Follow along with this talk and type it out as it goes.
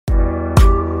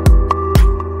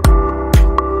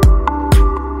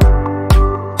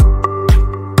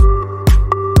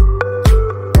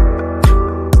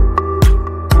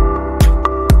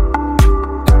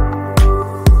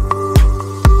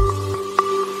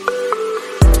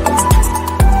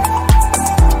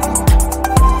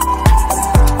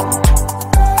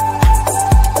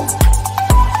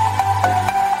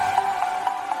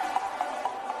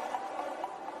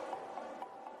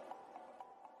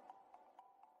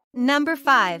Number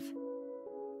 5.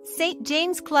 St.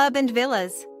 James Club and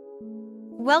Villas.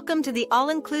 Welcome to the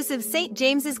all-inclusive St.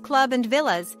 James's Club and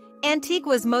Villas,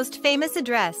 Antigua's most famous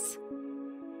address.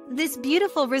 This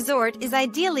beautiful resort is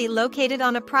ideally located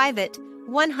on a private,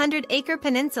 100-acre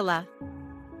peninsula.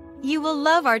 You will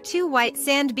love our 2 white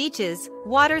sand beaches,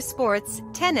 water sports,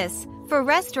 tennis, for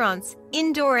restaurants,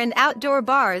 indoor and outdoor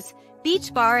bars,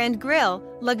 beach bar and grill,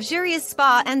 luxurious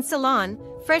spa and salon,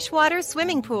 freshwater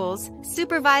swimming pools,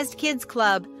 supervised kids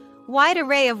club, wide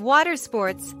array of water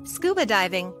sports, scuba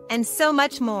diving, and so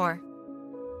much more.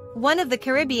 One of the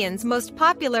Caribbean's most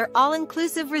popular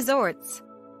all-inclusive resorts.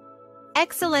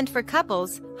 Excellent for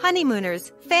couples,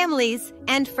 honeymooners, families,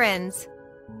 and friends.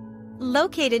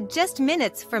 Located just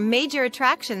minutes from major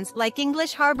attractions like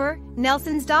English Harbor,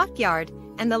 Nelson's Dockyard,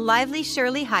 and the lively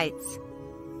Shirley Heights.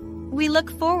 We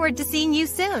look forward to seeing you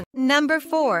soon. Number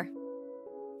 4.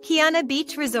 Keyonna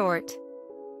Beach Resort.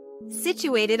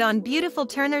 Situated on beautiful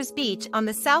Turner's Beach on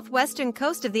the southwestern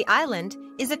coast of the island,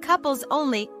 is a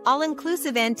couples-only,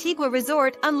 all-inclusive Antigua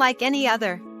resort unlike any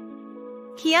other.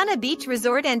 Keyonna Beach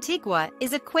Resort Antigua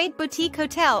is a quaint boutique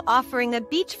hotel offering a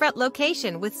beachfront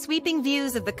location with sweeping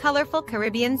views of the colorful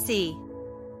Caribbean Sea.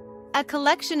 A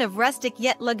collection of rustic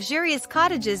yet luxurious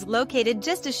cottages located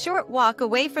just a short walk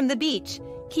away from the beach,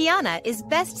 Keyonna is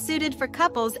best suited for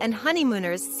couples and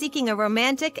honeymooners seeking a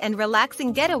romantic and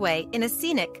relaxing getaway in a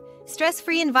scenic,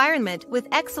 stress-free environment with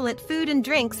excellent food and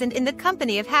drinks and in the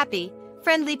company of happy,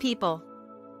 friendly people.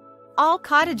 All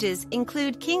cottages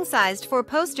include king-sized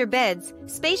 4-poster beds,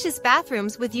 spacious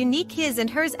bathrooms with unique his and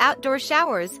hers outdoor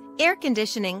showers, air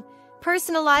conditioning,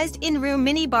 personalized in-room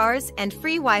mini bars, and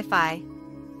free Wi-Fi.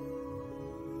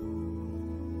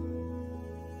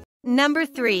 Number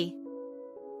 3.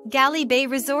 Galley Bay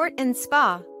Resort and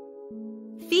Spa.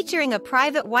 Featuring a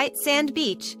private white sand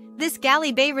beach, this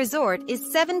Galley Bay Resort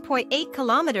is 7.8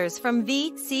 kilometers from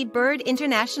V.C. Bird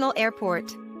International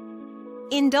Airport.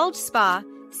 Indulge Spa,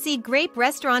 Sea Grape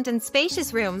Restaurant and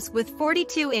spacious rooms with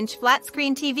 42-inch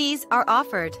flat-screen TVs are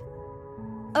offered.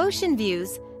 Ocean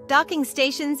views, docking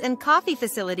stations and coffee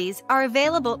facilities are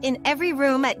available in every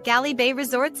room at Galley Bay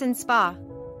Resorts and Spa.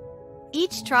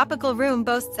 Each tropical room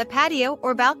boasts a patio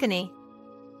or balcony.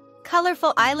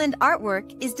 Colorful island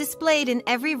artwork is displayed in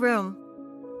every room.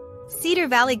 Cedar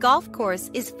Valley Golf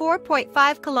Course is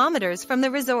 4.5 kilometers from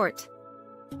the resort.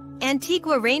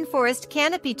 Antigua Rainforest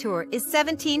Canopy Tour is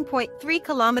 17.3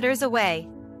 kilometers away.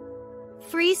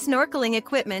 Free snorkeling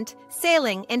equipment,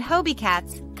 sailing in Hobie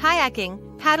cats,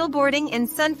 kayaking, paddleboarding and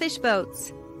sunfish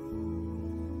boats.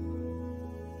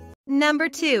 Number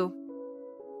 2.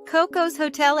 COCOS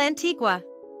Hotel Antigua.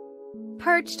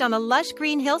 Perched on a lush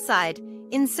green hillside,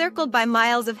 encircled by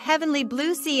miles of heavenly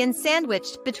blue sea and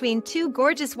sandwiched between 2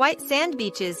 gorgeous white sand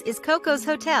beaches is COCOS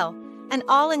Hotel, an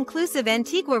all-inclusive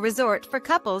Antigua resort for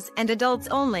couples and adults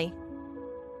only.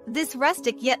 This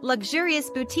rustic yet luxurious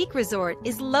boutique resort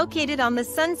is located on the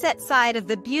sunset side of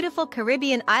the beautiful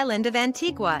Caribbean island of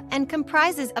Antigua and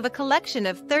comprises of a collection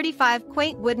of 35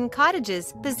 quaint wooden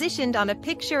cottages positioned on a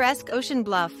picturesque ocean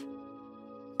bluff.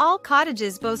 All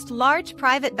cottages boast large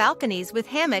private balconies with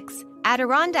hammocks,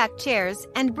 Adirondack chairs,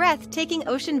 and breathtaking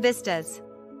ocean vistas.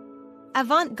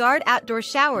 Avant-garde outdoor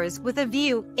showers with a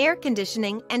view, air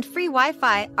conditioning, and free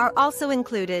Wi-Fi are also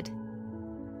included.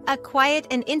 A quiet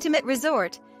and intimate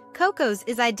resort, COCOS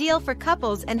is ideal for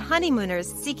couples and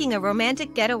honeymooners seeking a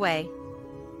romantic getaway.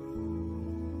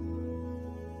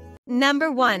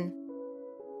 Number 1.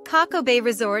 Cocobay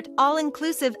Resort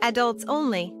All-Inclusive Adults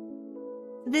Only.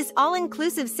 This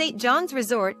all-inclusive St. John's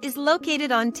Resort is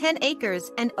located on 10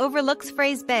 acres and overlooks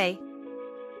Frays Bay.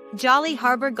 Jolly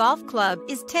Harbor Golf Club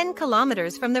is 10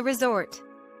 kilometers from the resort.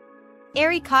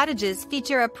 Airy cottages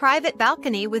feature a private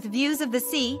balcony with views of the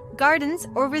sea, gardens,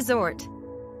 or resort.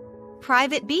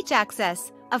 Private beach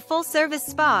access, a full-service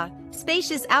spa,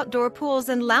 spacious outdoor pools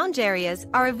and lounge areas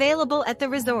are available at the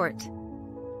resort.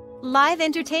 Live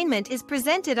entertainment is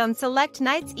presented on select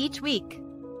nights each week.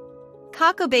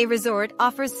 Cocobay Resort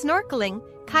offers snorkeling,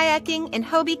 kayaking and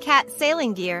Hobie cat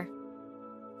sailing gear.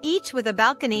 Each with a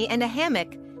balcony and a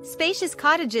hammock, spacious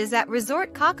cottages at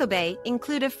Resort Cocobay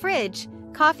include a fridge,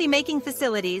 coffee-making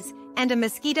facilities, and a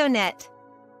mosquito net.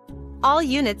 All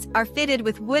units are fitted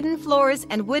with wooden floors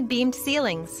and wood-beamed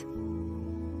ceilings.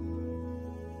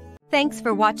 Thanks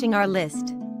for watching our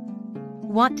list.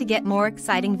 Want to get more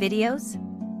exciting videos?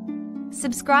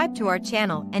 Subscribe to our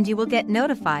channel and you will get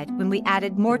notified when we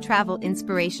added more travel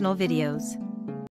inspirational videos.